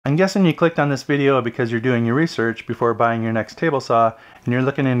I'm guessing you clicked on this video because you're doing your research before buying your next table saw and you're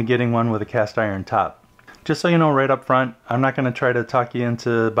looking into getting one with a cast iron top. Just so you know right up front, I'm not going to try to talk you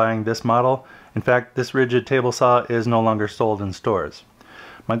into buying this model. In fact, this Ridgid table saw is no longer sold in stores.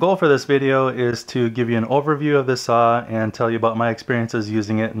 My goal for this video is to give you an overview of this saw and tell you about my experiences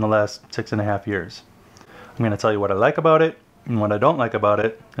using it in the last 6.5 years. I'm going to tell you what I like about it and what I don't like about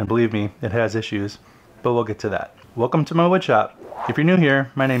it, and believe me, it has issues, but we'll get to that. Welcome to my woodshop. If you're new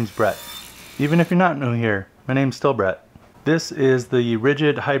here, my name's Brett. Even if you're not new here, my name's still Brett. This is the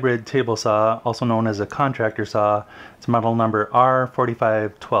Ridgid hybrid table saw, also known as a contractor saw. It's model number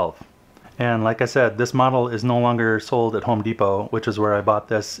R4512. And like I said, this model is no longer sold at Home Depot, which is where I bought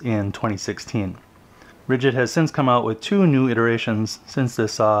this in 2016. Ridgid has since come out with 2 new iterations since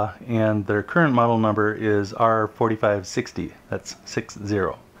this saw, and their current model number is R4560. That's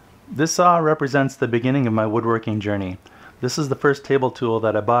 60. This saw represents the beginning of my woodworking journey. This is the first table tool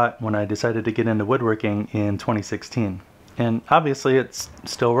that I bought when I decided to get into woodworking in 2016. And obviously it's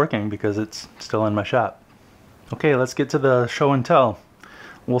still working because it's still in my shop. Okay, let's get to the show and tell.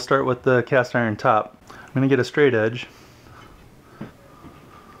 We'll start with the cast iron top. I'm going to get a straight edge.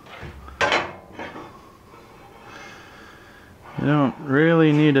 You don't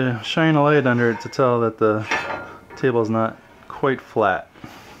really need to shine a light under it to tell that the table's not quite flat.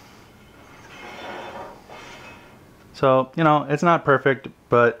 So, you know, it's not perfect,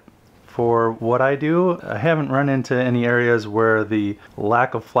 but for what I do, I haven't run into any areas where the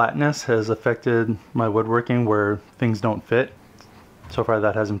lack of flatness has affected my woodworking where things don't fit. So far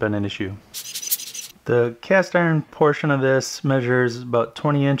that hasn't been an issue. The cast iron portion of this measures about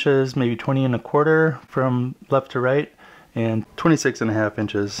 20 inches, maybe 20 1/4 from left to right, and 26.5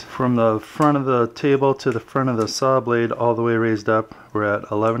 inches. From the front of the table to the front of the saw blade all the way raised up, we're at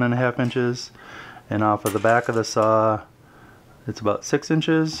 11.5 inches. And off of the back of the saw, it's about 6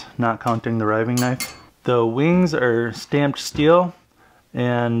 inches, not counting the riving knife. The wings are stamped steel,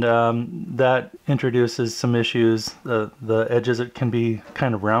 and that introduces some issues. The edges can be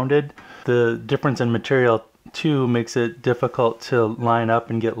kind of rounded. The difference in material too makes it difficult to line up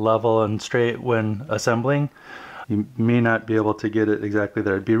and get level and straight when assembling. You may not be able to get it exactly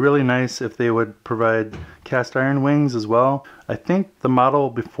there. It'd be really nice if they would provide cast iron wings as well. I think the model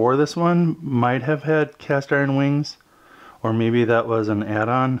before this one might have had cast iron wings, or maybe that was an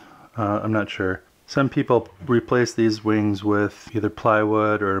add-on. I'm not sure. Some people replace these wings with either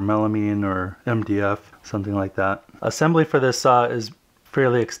plywood or melamine or MDF, something like that. Assembly for this saw is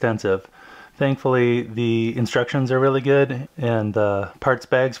fairly extensive. Thankfully, the instructions are really good, and the parts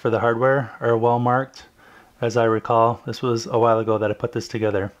bags for the hardware are well marked. As I recall, this was a while ago that I put this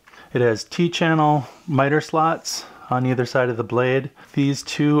together. It has T-channel miter slots on either side of the blade. These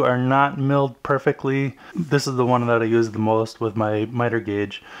two are not milled perfectly. This is the one that I use the most with my miter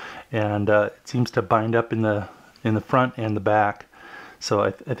gauge, and it seems to bind up in the front and the back. So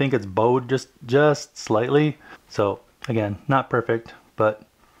I think it's bowed just slightly. So again, not perfect, but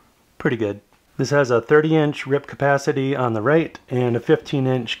pretty good. This has a 30-inch rip capacity on the right and a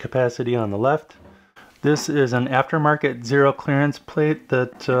 15-inch capacity on the left. This is an aftermarket zero clearance plate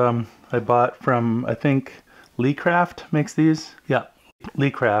that I bought from, I think, Lee-Craft makes these. Yeah,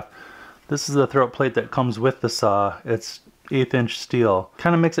 Lee-Craft. This is the throat plate that comes with the saw. It's 1/8 inch steel.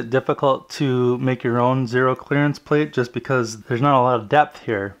 Kind of makes it difficult to make your own zero clearance plate just because there's not a lot of depth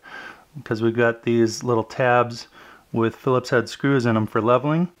here, because we've got these little tabs with Phillips head screws in them for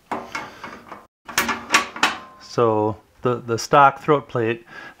leveling. So the stock throat plate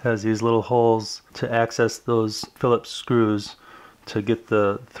has these little holes to access those Phillips screws to get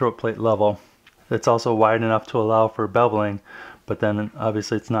the throat plate level. It's also wide enough to allow for beveling, but then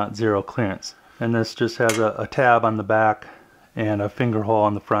obviously it's not zero clearance. And this just has a tab on the back and a finger hole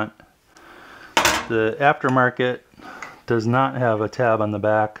on the front. The aftermarket does not have a tab on the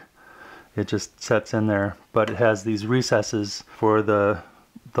back. It just sets in there, but it has these recesses for the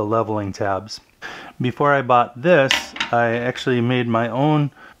leveling tabs. Before I bought this, I actually made my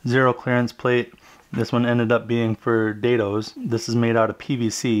own zero clearance plate. This one ended up being for Dado's. This is made out of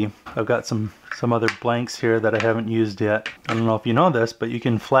PVC. I've got some other blanks here that I haven't used yet. I don't know if you know this, but you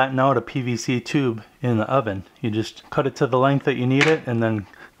can flatten out a PVC tube in the oven. You just cut it to the length that you need it and then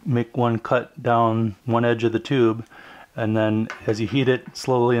make one cut down one edge of the tube, and then as you heat it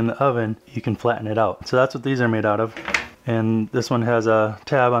slowly in the oven, you can flatten it out. So that's what these are made out of. And this one has a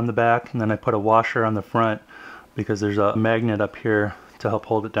tab on the back, and then I put a washer on the front because there's a magnet up here to help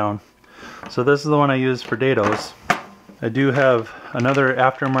hold it down. So this is the one I use for Dado's. I do have another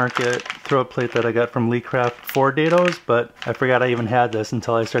aftermarket throat plate that I got from Lee-Craft for Dado's, but I forgot I even had this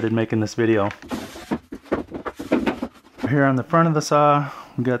until I started making this video. Here on the front of the saw,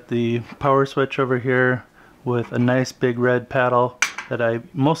 We got the power switch over here with a nice big red paddle that I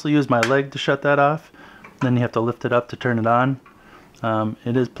mostly use my leg to shut that off. Then you have to lift it up to turn it on.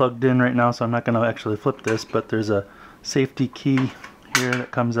 It is plugged in right now, so I'm not going to actually flip this, but there's a safety key here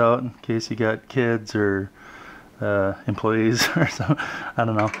that comes out in case you got kids or employees or something. I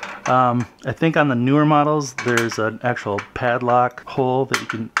don't know. I think on the newer models there's an actual padlock hole that you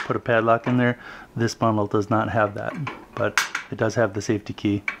can put a padlock in there. This model does not have that, but it does have the safety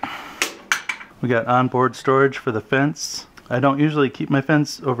key. We got onboard storage for the fence. I don't usually keep my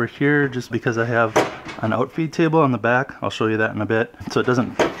fence over here just because I have an outfeed table on the back. I'll show you that in a bit. So it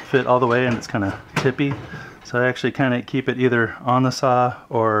doesn't fit all the way and it's kind of tippy. So I actually kind of keep it either on the saw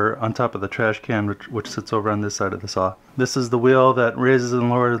or on top of the trash can, which sits over on this side of the saw. This is the wheel that raises and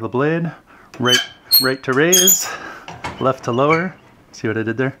lowers the blade. Right to raise, left to lower. See what I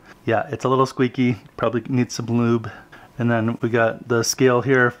did there? Yeah, it's a little squeaky, probably needs some lube. And then we got the scale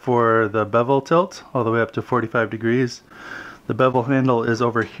here for the bevel tilt, all the way up to 45 degrees. The bevel handle is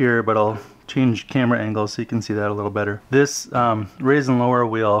over here, but I'll change camera angle so you can see that a little better. This raise and lower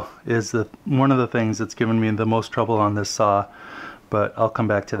wheel is one of the things that's given me the most trouble on this saw, but I'll come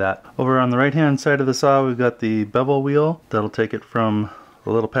back to that. Over on the right hand side of the saw we've got the bevel wheel that'll take it from a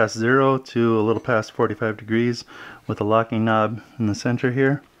little past 0 to a little past 45 degrees with a locking knob in the center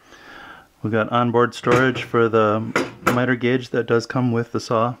here. We got onboard storage for the miter gauge that does come with the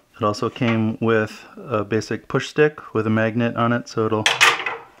saw. It also came with a basic push stick with a magnet on it, so it'll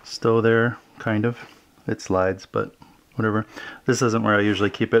stow there, kind of. It slides, but whatever. This isn't where I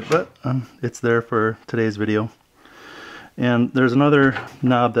usually keep it, but it's there for today's video. And there's another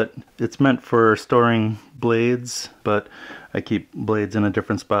knob that it's meant for storing blades, but I keep blades in a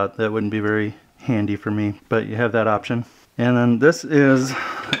different spot. That wouldn't be very handy for me, but you have that option. And then this is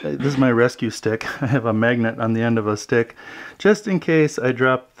my rescue stick. I have a magnet on the end of a stick just in case I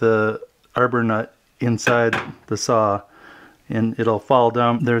drop the arbor nut inside the saw and it'll fall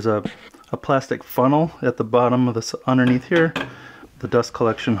down. There's a plastic funnel at the bottom of the underneath here. The dust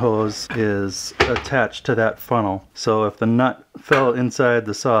collection hose is attached to that funnel. So if the nut fell inside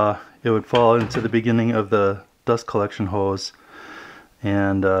the saw, it would fall into the beginning of the dust collection hose.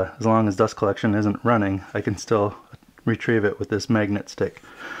 And as long as dust collection isn't running, I can still retrieve it with this magnet stick.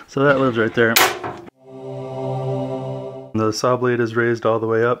 So that lives right there. The saw blade is raised all the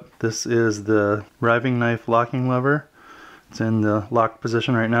way up. This is the riving knife locking lever. It's in the locked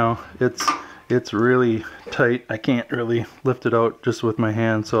position right now. It's really tight. I can't really lift it out just with my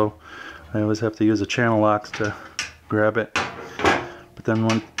hand, so I always have to use a channel locks to grab it. But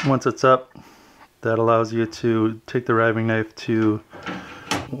then once it's up, that allows you to take the riving knife to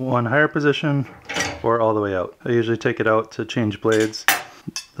one higher position or all the way out. I usually take it out to change blades.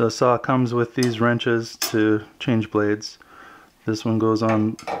 The saw comes with these wrenches to change blades. This one goes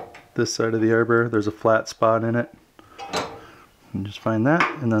on this side of the arbor. There's a flat spot in it. You just find that,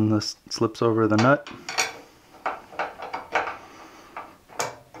 and then this slips over the nut.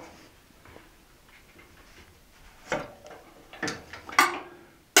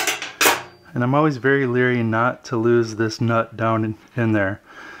 And I'm always very leery not to lose this nut down in there.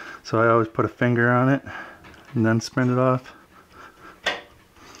 So I always put a finger on it and then spin it off.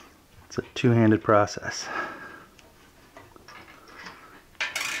 It's a two-handed process.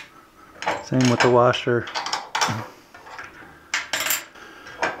 Same with the washer.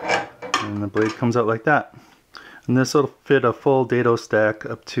 And the blade comes out like that. And this will fit a full dado stack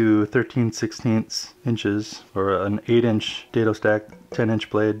up to 13/16 inches, or an 8-inch dado stack, 10-inch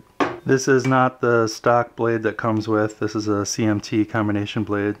blade. This is not the stock blade that comes with. This is a CMT combination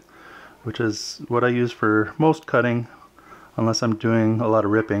blade, which is what I use for most cutting, unless I'm doing a lot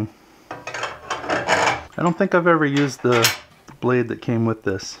of ripping. I don't think I've ever used the blade that came with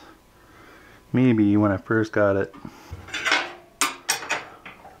this. Maybe when I first got it.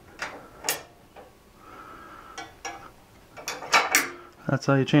 That's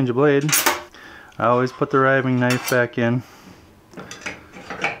how you change a blade. I always put the riving knife back in.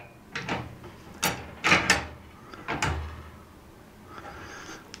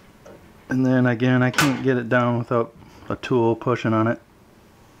 And then again, I can't get it down without a tool pushing on it.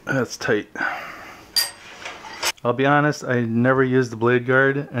 That's tight. I'll be honest, I never use the blade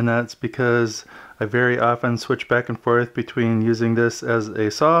guard, and that's because I very often switch back and forth between using this as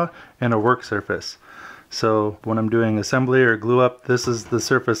a saw and a work surface. So when I'm doing assembly or glue up, this is the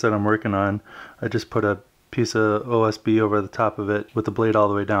surface that I'm working on. I just put a piece of OSB over the top of it with the blade all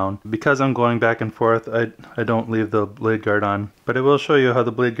the way down. Because I'm going back and forth, I don't leave the blade guard on. But I will show you how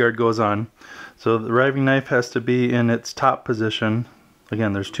the blade guard goes on. So the riving knife has to be in its top position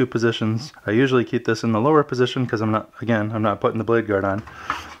Again, there's two positions. I usually keep this in the lower position because I'm not putting the blade guard on.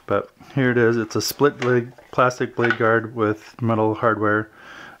 But here it is. It's a split blade, plastic blade guard with metal hardware.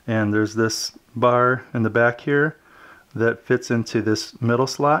 And there's this bar in the back here that fits into this middle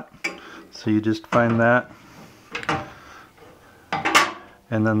slot. So you just find that.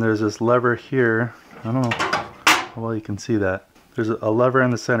 And then there's this lever here. I don't know how well you can see that. There's a lever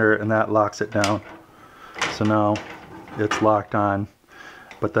in the center and that locks it down. So now it's locked on.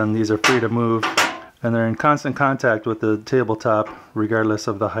 But then these are free to move, and they're in constant contact with the tabletop regardless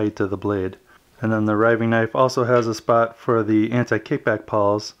of the height of the blade. And then the riving knife also has a spot for the anti-kickback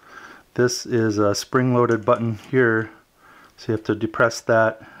pawls. This is a spring-loaded button here, so you have to depress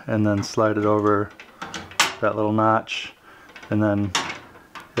that and then slide it over that little notch, and then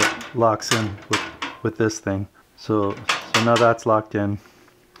it locks in with this thing. So now that's locked in,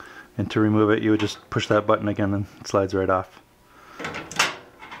 and to remove it you would just push that button again and it slides right off.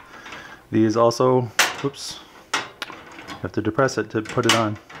 These also, oops, you have to depress it to put it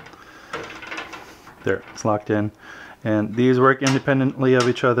on. There, it's locked in. And these work independently of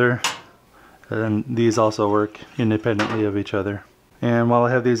each other, and these also work independently of each other. And while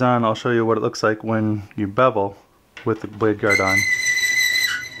I have these on, I'll show you what it looks like when you bevel with the blade guard on.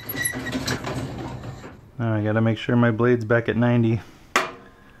 Now I gotta make sure my blade's back at 90.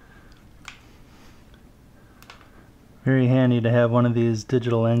 Very handy to have one of these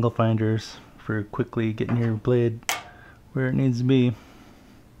digital angle finders for quickly getting your blade where it needs to be.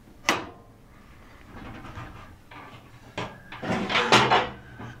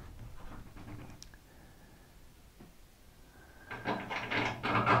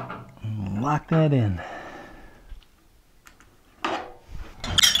 Lock that in.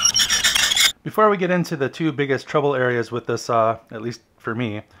 Before we get into the two biggest trouble areas with this saw, at least for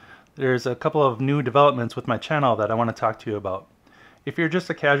me, there's a couple of new developments with my channel that I want to talk to you about. If you're just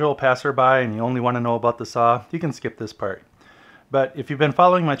a casual passerby and you only want to know about the saw, you can skip this part. But if you've been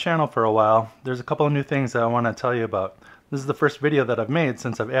following my channel for a while, there's a couple of new things that I want to tell you about. This is the first video that I've made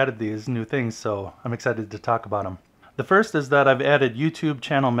since I've added these new things, so I'm excited to talk about them. The first is that I've added YouTube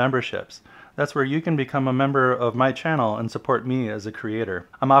channel memberships. That's where you can become a member of my channel and support me as a creator.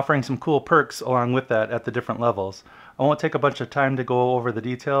 I'm offering some cool perks along with that at the different levels. I won't take a bunch of time to go over the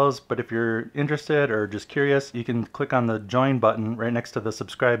details, but if you're interested or just curious, you can click on the join button right next to the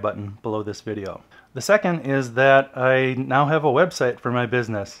subscribe button below this video. The second is that I now have a website for my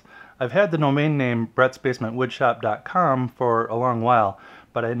business. I've had the domain name brettsbasementwoodshop.com for a long while,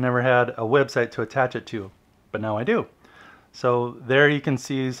 but I never had a website to attach it to, but now I do. So there you can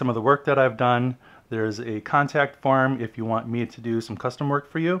see some of the work that I've done. There's a contact form if you want me to do some custom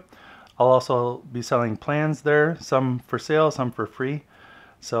work for you. I'll also be selling plans there, some for sale, some for free.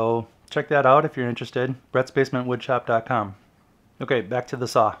 So check that out if you're interested, brettsbasementwoodshop.com. Okay, back to the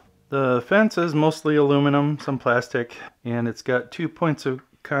saw. The fence is mostly aluminum, some plastic, and it's got 2 points of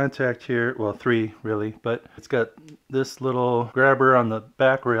contact here, well 3 really, but it's got this little grabber on the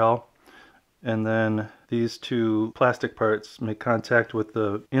back rail, and then these 2 plastic parts make contact with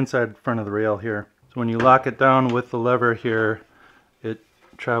the inside front of the rail here. So when you lock it down with the lever here, it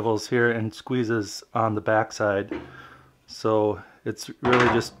travels here and squeezes on the back side. So it's really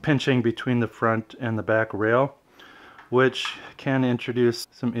just pinching between the front and the back rail, which can introduce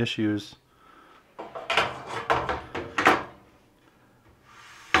some issues.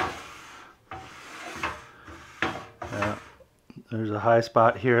 There's a high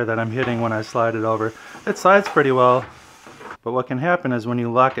spot here that I'm hitting when I slide it over. It slides pretty well, but what can happen is when you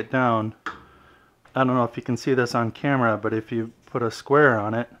lock it down, I don't know if you can see this on camera, but if you put a square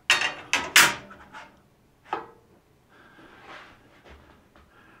on it,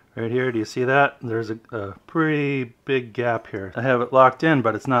 right here, do you see that? There's a pretty big gap here. I have it locked in,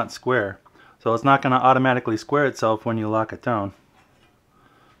 but it's not square. So it's not going to automatically square itself when you lock it down.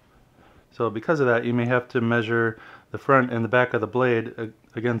 So because of that, you may have to measure the front and the back of the blade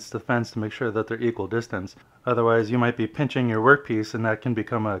against the fence to make sure that they're equal distance. Otherwise, you might be pinching your workpiece and that can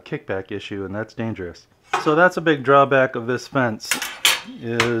become a kickback issue, and that's dangerous. So that's a big drawback of this fence,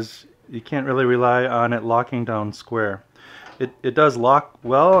 is you can't really rely on it locking down square. It does lock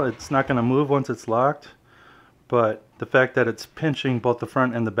well, it's not going to move once it's locked, but the fact that it's pinching both the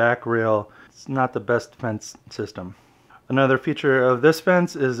front and the back rail, it's not the best fence system. Another feature of this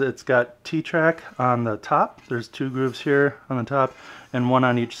fence is it's got T-track on the top. There's 2 grooves here on the top and 1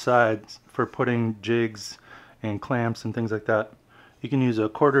 on each side for putting jigs and clamps and things like that. You can use a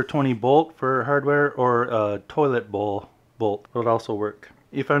 1/4-20 bolt for hardware or a toilet bowl bolt. It would also work.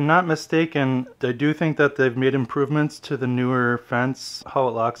 If I'm not mistaken, I do think that they've made improvements to the newer fence, how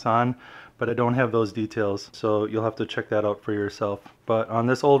it locks on, but I don't have those details, so you'll have to check that out for yourself. But on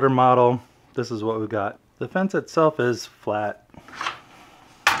this older model, this is what we got. The fence itself is flat.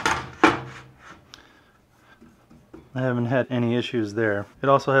 I haven't had any issues there. It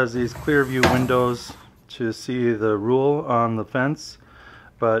also has these clear view windows to see the rule on the fence,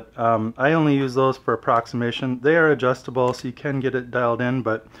 but I only use those for approximation. They are adjustable, so you can get it dialed in,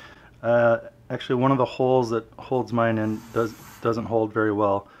 but actually one of the holes that holds mine in doesn't hold very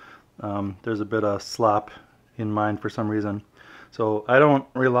well. There's a bit of slop in mine for some reason. So I don't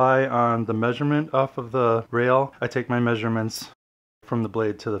rely on the measurement off of the rail. I take my measurements from the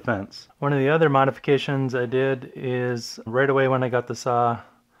blade to the fence. One of the other modifications I did is right away when I got the saw,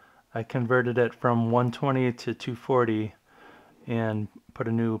 I converted it from 120 to 240 and put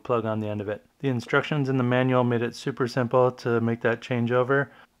a new plug on the end of it. The instructions in the manual made it super simple to make that changeover.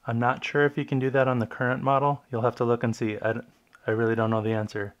 I'm not sure if you can do that on the current model. You'll have to look and see. I really don't know the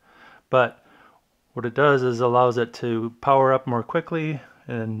answer. But what it does is allows it to power up more quickly,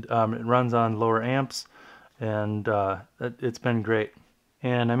 and it runs on lower amps, and it's been great.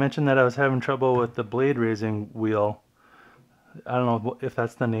 And I mentioned that I was having trouble with the blade raising wheel. I don't know if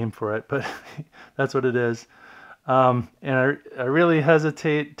that's the name for it, but that's what it is. And I really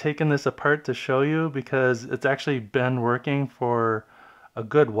hesitate taking this apart to show you because it's actually been working for a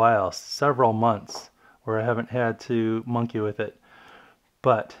good while, several months, where I haven't had to monkey with it.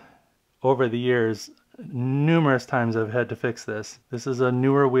 But over the years, numerous times I've had to fix this. This is a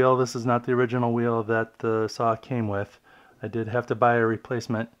newer wheel. This is not the original wheel that the saw came with. I did have to buy a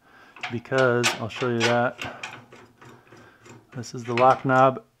replacement because, I'll show you that. This is the lock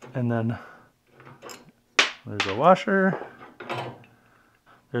knob, and then there's a washer.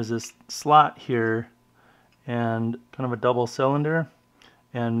 There's this slot here and kind of a double cylinder,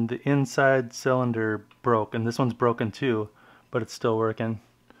 and the inside cylinder broke, and this one's broken too, but it's still working.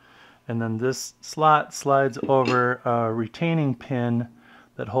 And then this slot slides over a retaining pin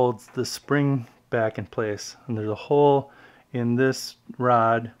that holds the spring back in place. And there's a hole in this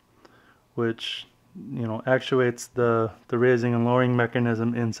rod which, you know, actuates the raising and lowering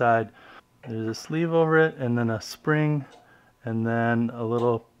mechanism inside. There's a sleeve over it, and then a spring, and then a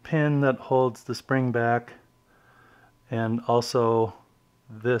little pin that holds the spring back. And also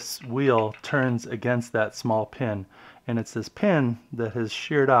this wheel turns against that small pin. And it's this pin that has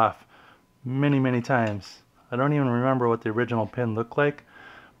sheared off many times. I don't even remember what the original pin looked like,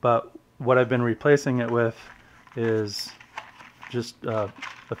 but what I've been replacing it with is just a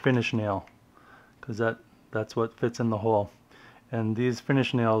finish nail, because that's what fits in the hole. And these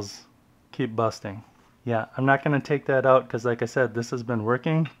finish nails keep busting. Yeah, I'm not going to take that out because, like I said, this has been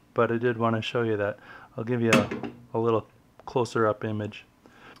working, but I did want to show you that. I'll give you a little closer up image.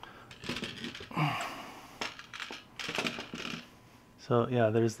 So yeah,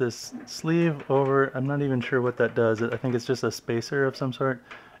 there's this sleeve over, I'm not even sure what that does. I think it's just a spacer of some sort,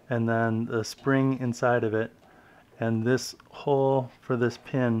 and then the spring inside of it, and this hole for this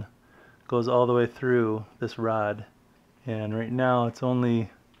pin goes all the way through this rod, and right now it's only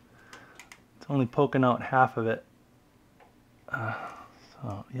poking out half of it.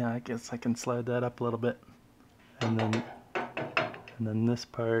 So yeah, I guess I can slide that up a little bit, and then this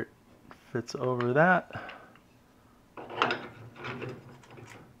part fits over that.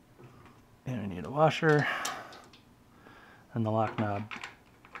 And we need a washer and the lock knob.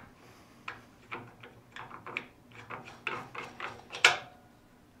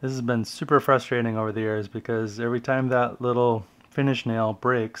 This has been super frustrating over the years because every time that little finish nail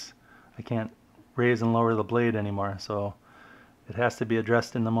breaks, I can't raise and lower the blade anymore, so it has to be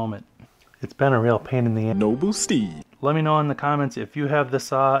addressed in the moment. It's been a real pain in the ass. Noble Steve. Let me know in the comments if you have the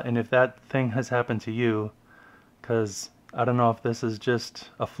saw and if that thing has happened to you, because I don't know if this is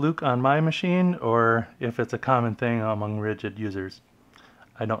just a fluke on my machine or if it's a common thing among Ridgid users.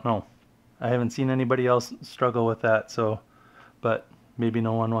 I don't know. I haven't seen anybody else struggle with that, but maybe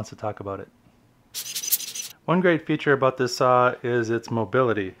no one wants to talk about it. One great feature about this saw is its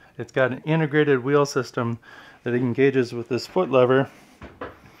mobility. It's got an integrated wheel system that engages with this foot lever.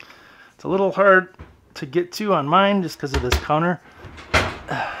 It's a little hard to get to on mine just because of this counter,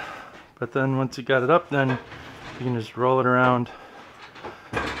 but then once you got it up, then you can just roll it around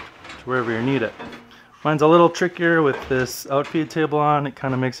to wherever you need it. Mine's a little trickier with this Outfeed table on. It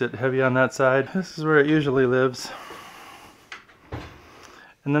kind of makes it heavy on that side. This is where it usually lives.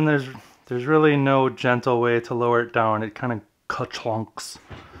 And then there's really no gentle way to lower it down. It kind of ka-chunks.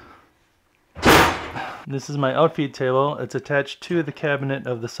 This is my Outfeed table. It's attached to the cabinet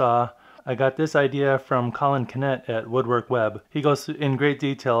of the saw. I got this idea from Colin Kinnett at Woodwork Web. He goes in great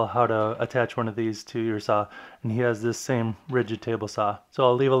detail how to attach one of these to your saw, and he has this same Ridgid table saw. So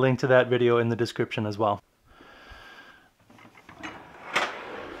I'll leave a link to that video in the description as well.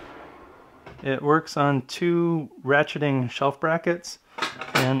 It works on 2 ratcheting shelf brackets,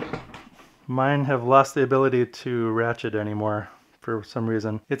 and mine have lost the ability to ratchet anymore for some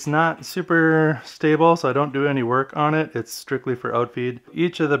reason. It's not super stable, so I don't do any work on it. It's strictly for outfeed.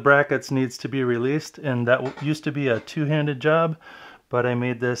 Each of the brackets needs to be released, and that used to be a 2-handed job, but I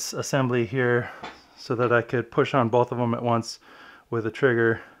made this assembly here so that I could push on both of them at once with a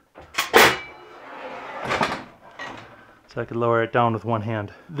trigger. So I could lower it down with one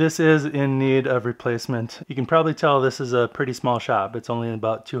hand. This is in need of replacement. You can probably tell this is a pretty small shop. It's only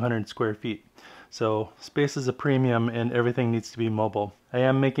about 200 square feet. So space is a premium and everything needs to be mobile. I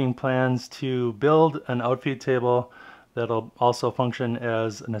am making plans to build an outfeed table that'll also function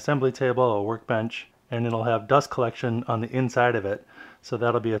as an assembly table, a workbench, and it'll have dust collection on the inside of it. So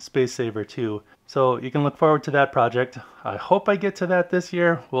that'll be a space saver too. So you can look forward to that project. I hope I get to that this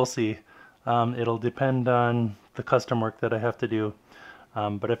year. We'll see. It'll depend on the custom work that I have to do.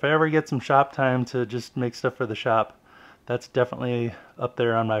 But if I ever get some shop time to just make stuff for the shop, that's definitely up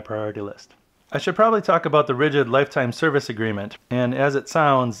there on my priority list. I should probably talk about the Ridgid lifetime service agreement. And as it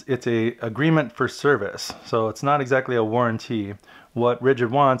sounds, it's an agreement for service. So it's not exactly a warranty. What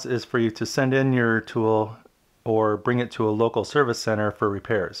Ridgid wants is for you to send in your tool or bring it to a local service center for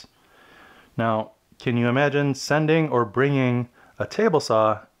repairs. Now, can you imagine sending or bringing a table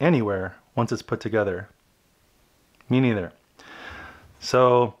saw anywhere once it's put together? Me neither.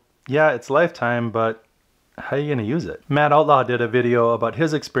 So yeah, it's lifetime, but how are you going to use it? Matt Outlaw did a video about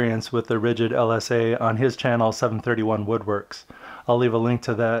his experience with the Ridgid LSA on his channel 731 Woodworks. I'll leave a link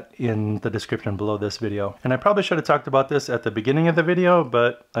to that in the description below this video. And I probably should have talked about this at the beginning of the video,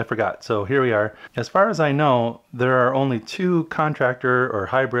 but I forgot. So here we are. As far as I know, there are only 2 contractor or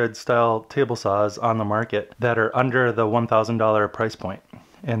hybrid style table saws on the market that are under the $1,000 price point.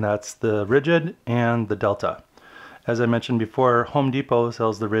 And that's the Ridgid and the Delta. As I mentioned before, Home Depot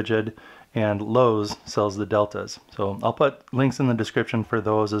sells the Ridgid and Lowe's sells the Deltas. So I'll put links in the description for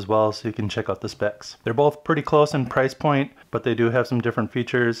those as well so you can check out the specs. They're both pretty close in price point, but they do have some different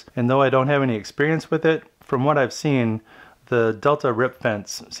features. And though I don't have any experience with it, from what I've seen, the Delta Rip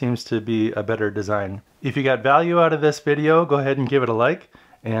Fence seems to be a better design. If you got value out of this video, go ahead and give it a like,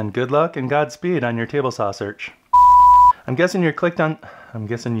 and good luck and Godspeed on your table saw search. I'm guessing there's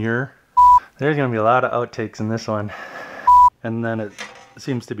gonna be a lot of outtakes in this one. And then it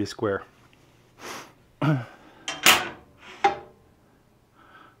seems to be square.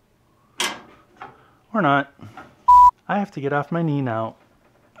 Or not. I have to get off my knee now.